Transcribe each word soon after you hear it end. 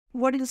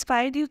What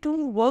inspired you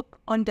to work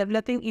on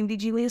developing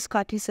indigenous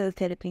CAR T cell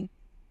therapy?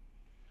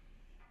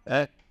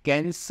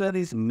 Cancer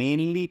is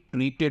mainly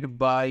treated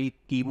by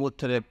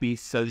chemotherapy,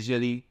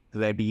 surgery,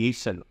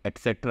 radiation,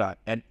 etc.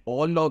 And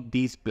all of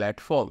these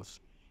platforms,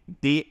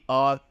 they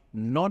are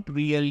not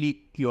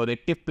really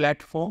curative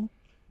platform,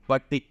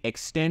 but they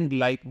extend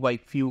life by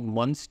few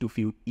months to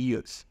few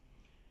years.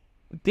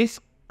 This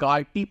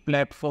CAR T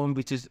platform,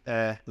 which is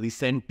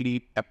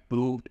recently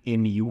approved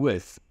in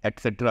US,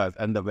 etc.,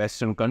 and the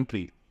Western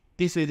country,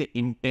 this is an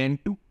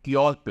intent to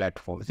cure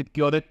platform. It's a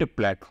curative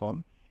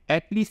platform.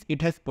 At least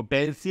it has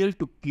potential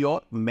to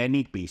cure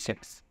many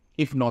patients,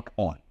 if not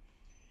all.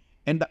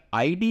 And the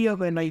idea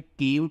when I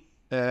came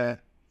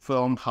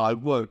from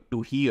Harvard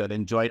to here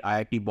and joined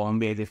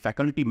IIT-Bombay as a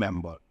faculty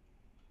member,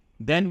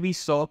 then we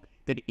saw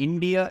that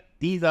India,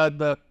 these are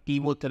the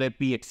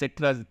chemotherapy,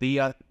 etc. They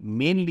are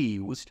mainly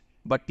used,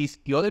 but these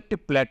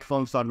curative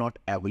platforms are not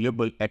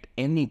available at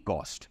any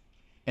cost.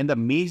 And the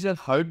major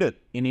hurdle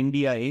in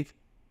India is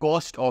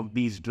cost of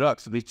these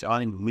drugs, which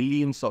are in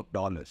millions of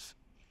dollars.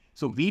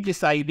 So we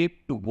decided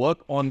to work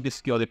on this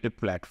curative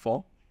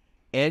platform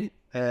and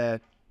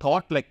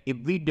thought like if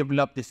we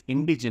develop this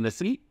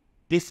indigenously,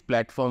 this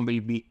platform will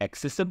be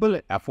accessible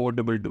and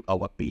affordable to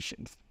our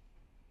patients.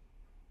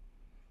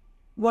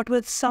 What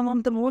were some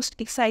of the most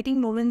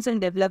exciting moments in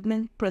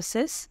development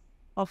process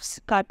of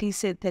CAR T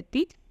cell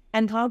therapy,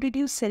 and how did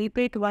you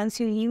celebrate once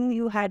you knew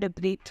you had a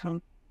breakthrough?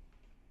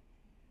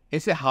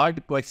 It's a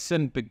hard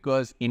question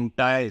because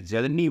entire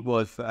journey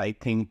was, I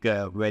think,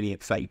 very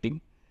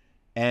exciting.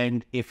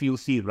 And if you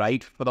see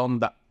right from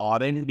the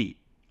R&D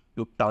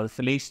to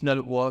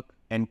translational work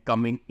and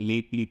coming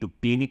lately to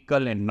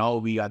clinical, and now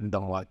we are in the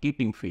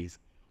marketing phase,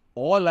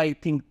 all I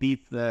think this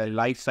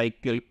life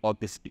cycle of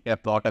this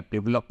product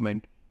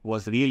development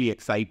was really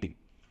exciting.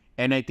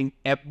 And I think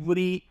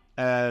every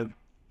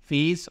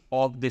phase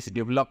of this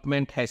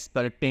development has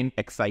certain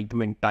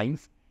excitement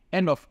times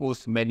and of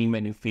course many,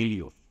 many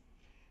failures.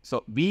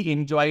 So we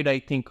enjoyed, I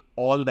think,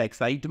 all the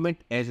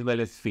excitement as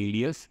well as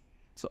failures.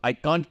 So I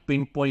can't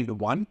pinpoint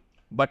one,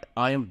 but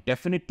I am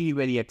definitely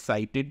very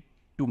excited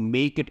to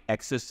make it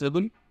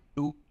accessible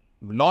to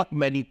not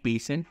many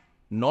patients,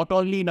 not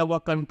only in our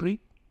country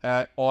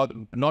or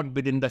not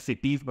within the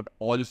cities, but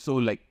also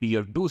like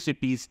tier 2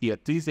 cities, tier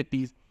 3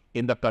 cities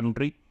in the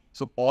country.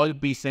 So all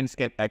patients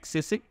can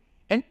access it.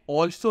 And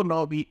also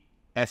now we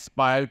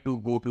aspire to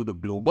go to the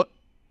global.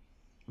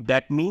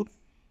 That means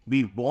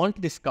we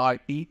want this CAR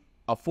T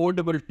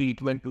affordable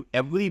treatment to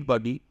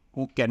everybody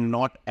who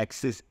cannot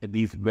access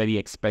these very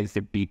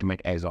expensive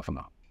treatment as of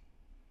now.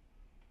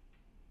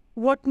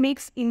 What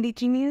makes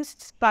indigenous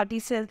CAR T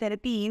cell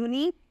therapy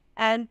unique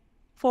and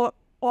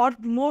or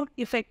more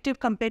effective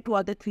compared to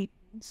other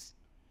treatments?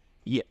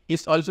 Yeah,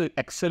 it's also an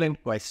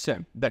excellent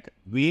question that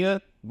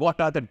what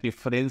are the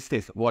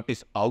differences, what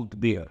is out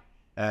there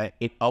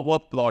in our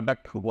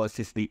product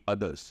versus the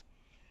others.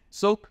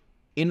 So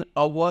in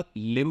our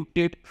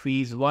limited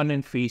phase 1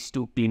 and phase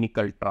 2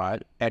 clinical trial,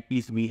 at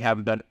least we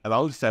have done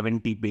around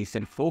 70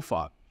 patients so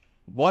far.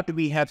 What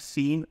we have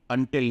seen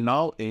until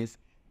now is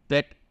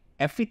that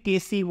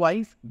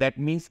efficacy-wise, that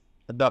means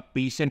the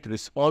patient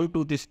respond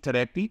to this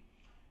therapy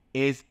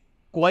is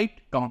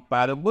quite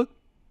comparable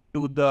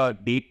to the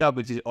data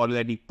which is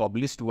already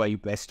published by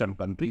Western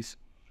countries.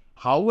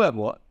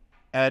 However,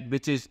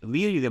 which is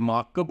really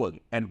remarkable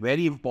and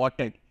very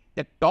important,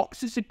 the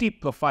toxicity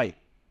profile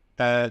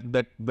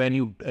that when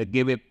you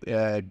give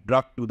a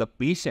drug to the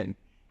patient,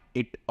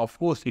 it of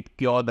course it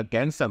cures the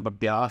cancer, but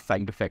there are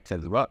side effects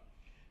as well.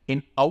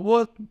 In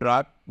our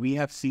drug, we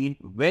have seen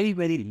very,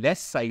 very less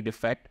side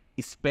effect,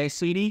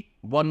 especially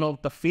one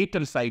of the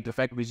fatal side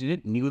effect, which is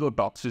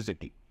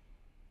neurotoxicity,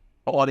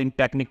 or in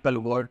technical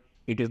word,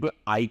 it is the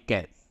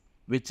ICANS,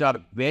 which are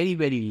very,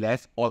 very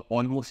less or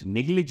almost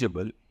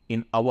negligible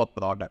in our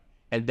product.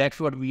 And that's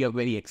what we are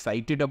very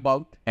excited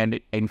about. And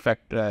in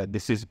fact,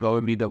 this is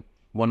probably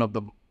one of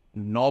the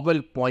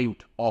novel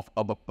point of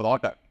our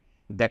product,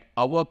 that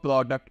our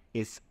product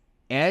is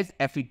as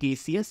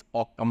efficacious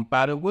or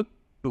comparable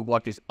to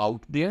what is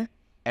out there.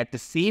 At the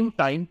same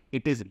time,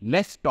 it is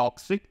less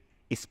toxic,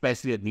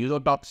 especially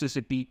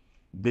neurotoxicity,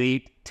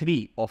 grade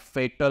 3 of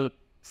fatal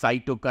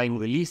cytokine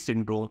release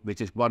syndrome,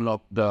 which is one of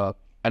the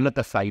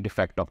another side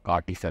effect of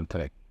CAR T cell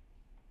therapy.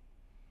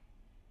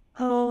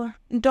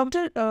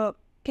 Doctor,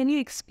 can you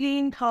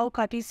explain how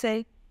CAR T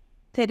cell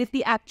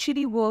therapy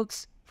actually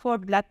works for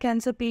blood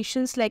cancer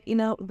patients, like in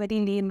a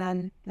very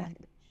layman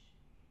language?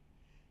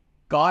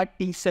 CAR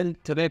T cell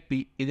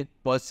therapy is a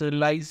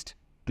personalized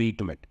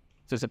treatment.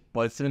 So it's a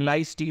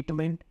personalized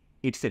treatment.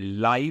 It's a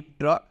live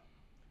drug,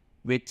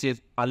 which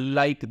is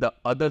unlike the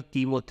other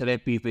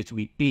chemotherapy which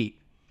we take.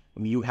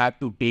 You have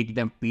to take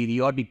them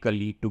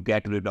periodically to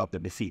get rid of the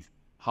disease.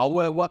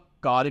 However,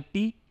 CAR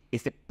T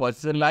is a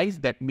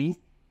personalized, that means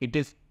it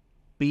is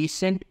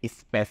patient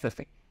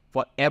specific.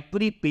 For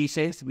every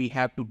patient, we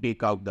have to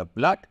take out the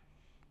blood.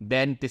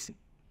 Then this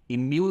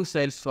immune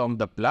cells from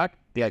the blood,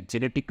 they are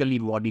genetically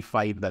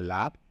modified in the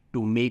lab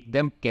to make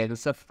them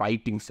cancer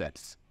fighting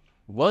cells.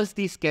 Once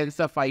these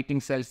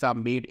cancer-fighting cells are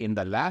made in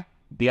the lab,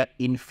 they are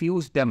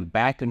infused them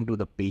back into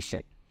the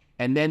patient.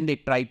 And then they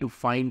try to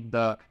find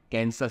the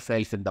cancer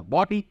cells in the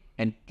body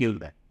and kill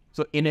them.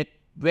 So in a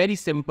very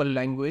simple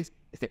language,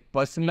 it's a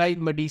personalized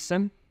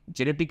medicine,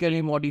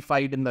 genetically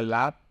modified in the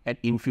lab, and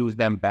infuse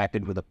them back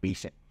into the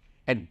patient.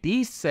 And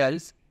these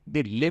cells,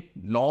 they live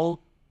long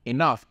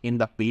enough in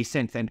the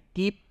patients and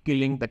keep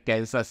killing the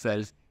cancer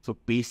cells, so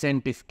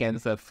patient is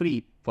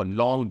cancer-free for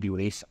long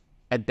duration.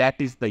 And that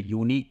is the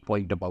unique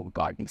point about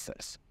gardening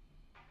cells.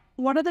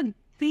 What are the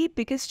three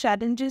biggest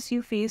challenges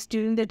you faced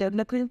during the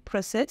development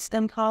process,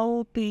 and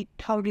how did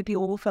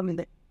you overcome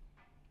it?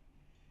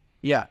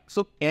 Yeah,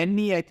 so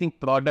any, I think,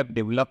 product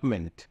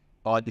development,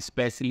 or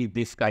especially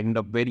this kind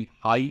of very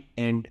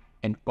high-end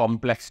and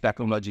complex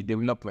technology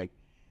development,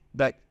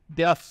 that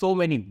there are so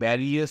many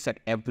barriers at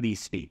every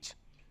stage.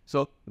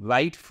 So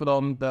right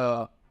from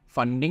the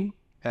funding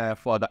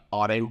for the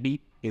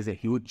R&D is a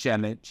huge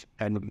challenge,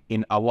 and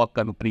in our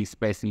country,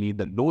 especially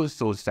the low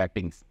resource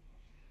settings,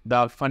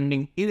 the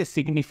funding is a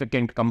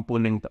significant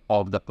component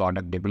of the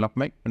product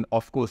development, and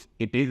of course,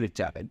 it is a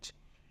challenge.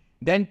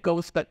 Then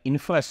comes the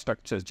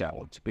infrastructure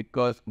challenge,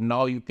 because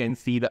now you can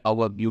see that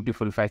our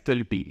beautiful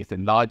facility is a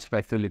large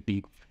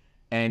facility,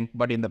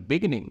 but in the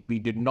beginning, we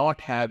did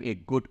not have a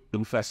good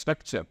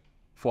infrastructure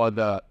for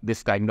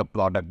this kind of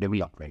product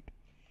development.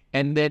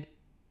 And then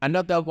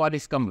another one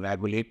is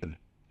regulatory.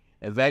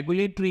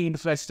 Regulatory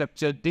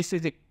infrastructure, this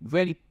is a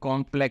very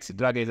complex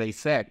drug, as I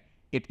said.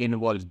 It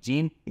involves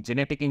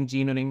genetic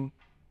engineering,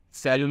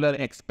 cellular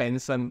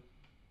expansion,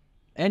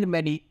 and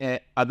many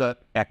other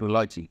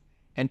technology.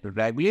 And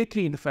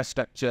regulatory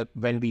infrastructure,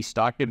 when we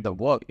started the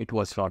work, it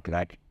was not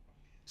ready.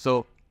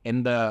 So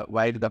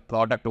while the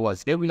product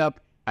was developed,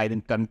 I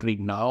think country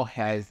now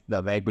has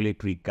the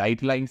regulatory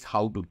guidelines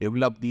how to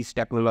develop these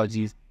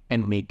technologies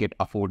and make it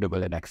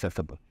affordable and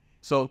accessible.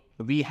 So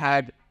we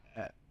had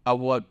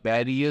our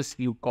barriers,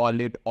 you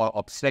call it, or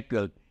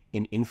obstacle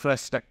in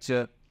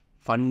infrastructure,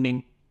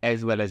 funding,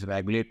 as well as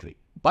regulatory.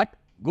 But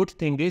good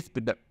thing is,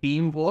 with the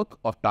teamwork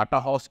of Tata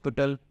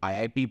Hospital,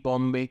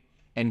 IIT-Bombay,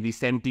 and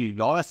recently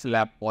Laura's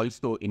lab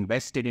also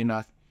invested in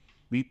us,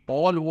 we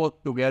all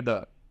work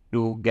together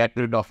to get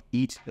rid of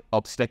each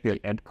obstacle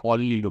and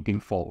only looking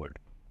forward.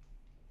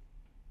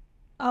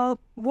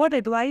 What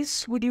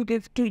advice would you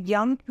give to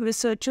young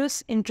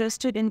researchers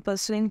interested in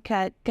pursuing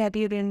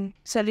career in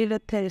cellular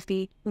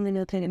therapy,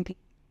 immunotherapy?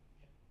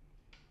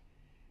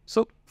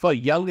 So for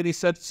young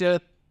researchers,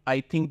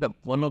 I think that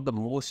one of the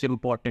most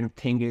important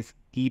thing is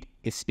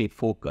stay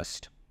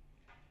focused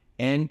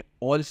and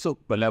also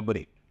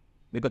collaborate.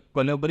 Because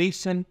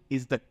collaboration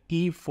is the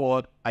key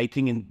for, I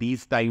think, in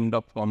these kind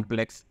of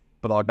complex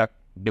product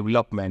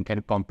development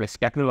and complex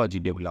technology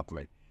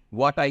development.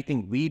 What I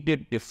think we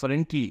did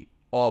differently,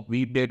 or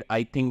we did,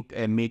 I think,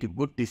 make a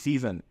good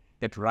decision,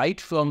 that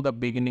right from the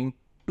beginning,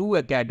 two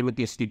academic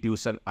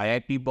institutions,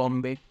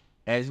 IIT-Bombay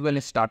as well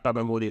as Tata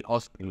Memorial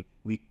Hospital,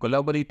 we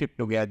collaborated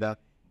together,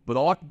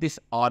 brought this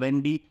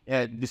R&D,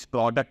 this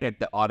product at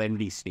the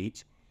R&D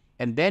stage.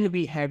 And then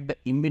we had the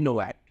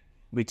ImmunoAct,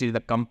 which is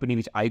the company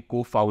which I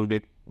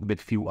co-founded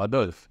with few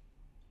others.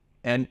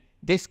 And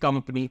this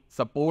company,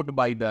 supported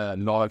by the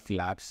Laura's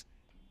labs,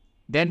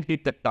 then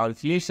did the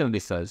translation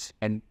research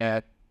and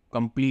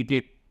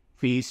completed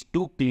phase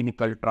 2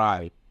 clinical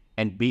trial.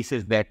 And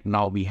basis that,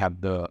 now we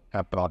have the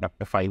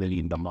product finally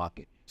in the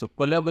market. So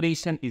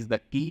collaboration is the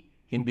key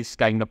in this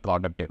kind of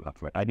product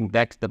development. I think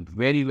that's the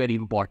very, very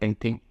important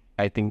thing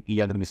I think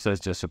young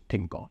researchers should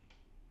think on.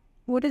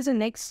 What is the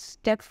next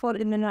step for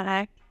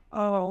ImmunoAct?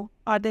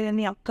 Are there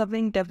any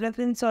upcoming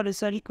developments or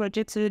research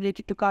projects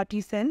related to CAR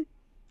T-cell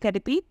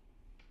therapy,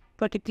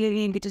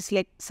 particularly in which is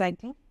like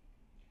cycling?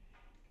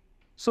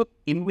 So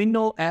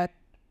ImmunoAct,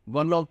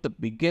 one of the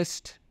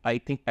biggest, I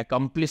think,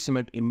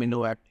 accomplishment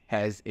ImmunoAct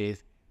has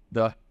is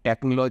the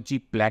technology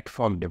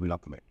platform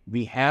development.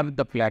 We have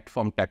the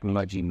platform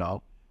technology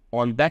now.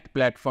 On that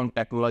platform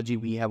technology,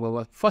 we have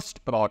our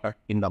first product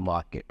in the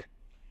market.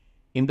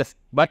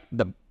 But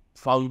the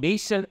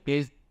foundation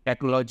is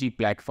technology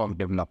platform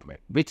development,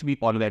 which we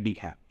already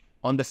have.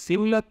 On the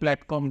similar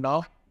platform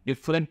now,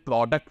 different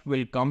products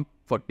will come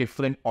for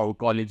different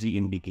oncology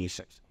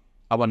indications.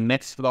 Our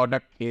next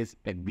product is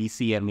a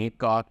BCMA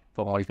CAR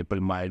for multiple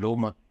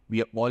myeloma.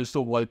 We are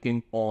also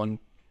working on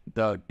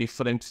the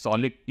different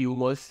solid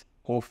tumors.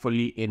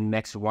 Hopefully in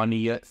next 1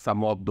 year,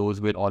 some of those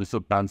will also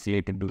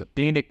translate into the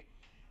clinic.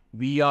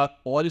 We are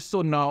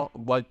also now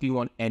working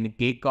on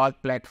NK CAR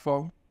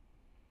platform.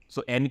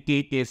 So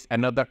NK is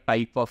another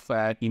type of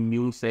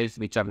immune cells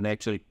which are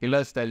natural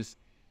killer cells.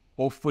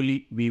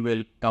 Hopefully we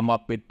will come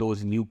up with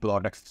those new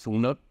products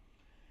sooner.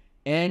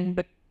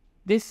 And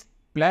this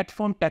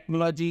platform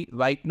technology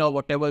right now,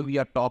 whatever we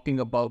are talking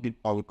about in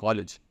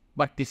oncology,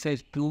 but this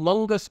has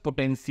humongous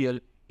potential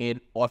in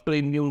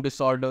autoimmune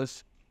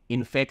disorders,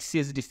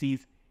 infectious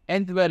disease,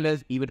 as well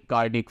as even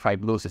cardiac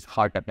fibrosis,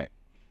 heart attack.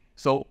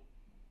 So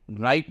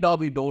right now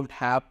we don't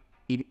have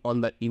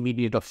on the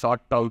immediate or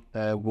short-term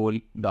goal,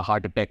 the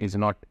heart attack is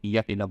not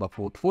yet in our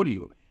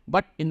portfolio.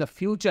 But in the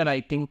future,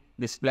 I think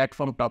this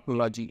platform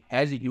technology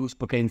has a huge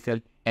potential,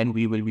 and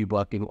we will be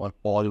working on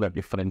all the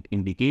different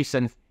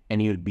indications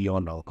and even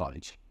beyond our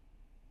college.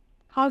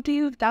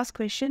 Last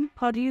question,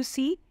 how do you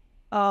see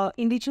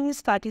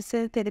indigenous CAR-T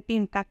cell therapy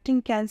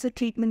impacting cancer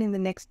treatment in the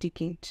next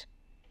decade?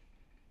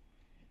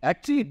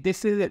 Actually,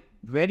 this is a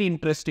very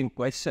interesting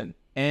question.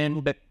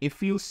 And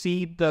if you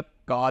see the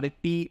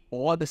CAR-T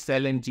or the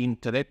cell and gene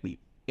therapy,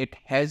 it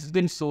has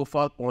been so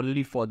far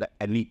only for the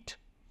elite,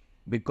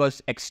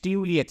 because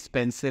extremely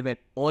expensive and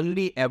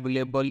only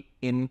available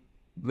in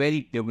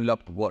very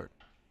developed world.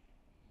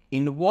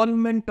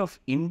 Involvement of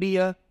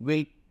India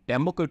will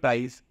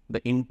democratize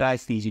the entire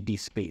CGT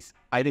space.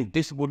 I think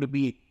this would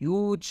be a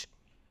huge,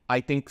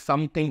 I think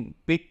something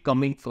big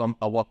coming from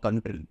our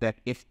country, that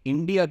if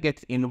India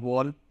gets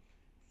involved,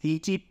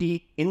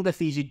 CGT in the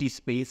CGT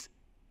space,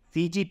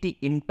 CGT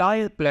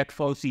entire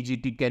platform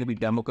CGT can be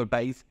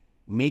democratized,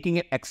 making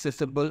it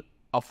accessible,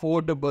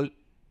 affordable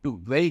to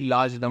very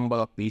large number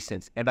of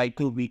patients. And I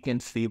think we can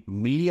save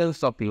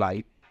millions of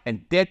lives,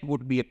 and that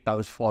would be a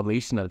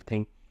transformational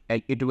thing.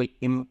 And it will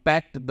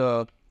impact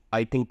the,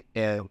 I think,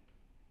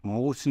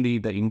 mostly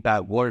the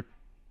entire world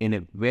in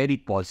a very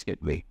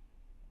positive way.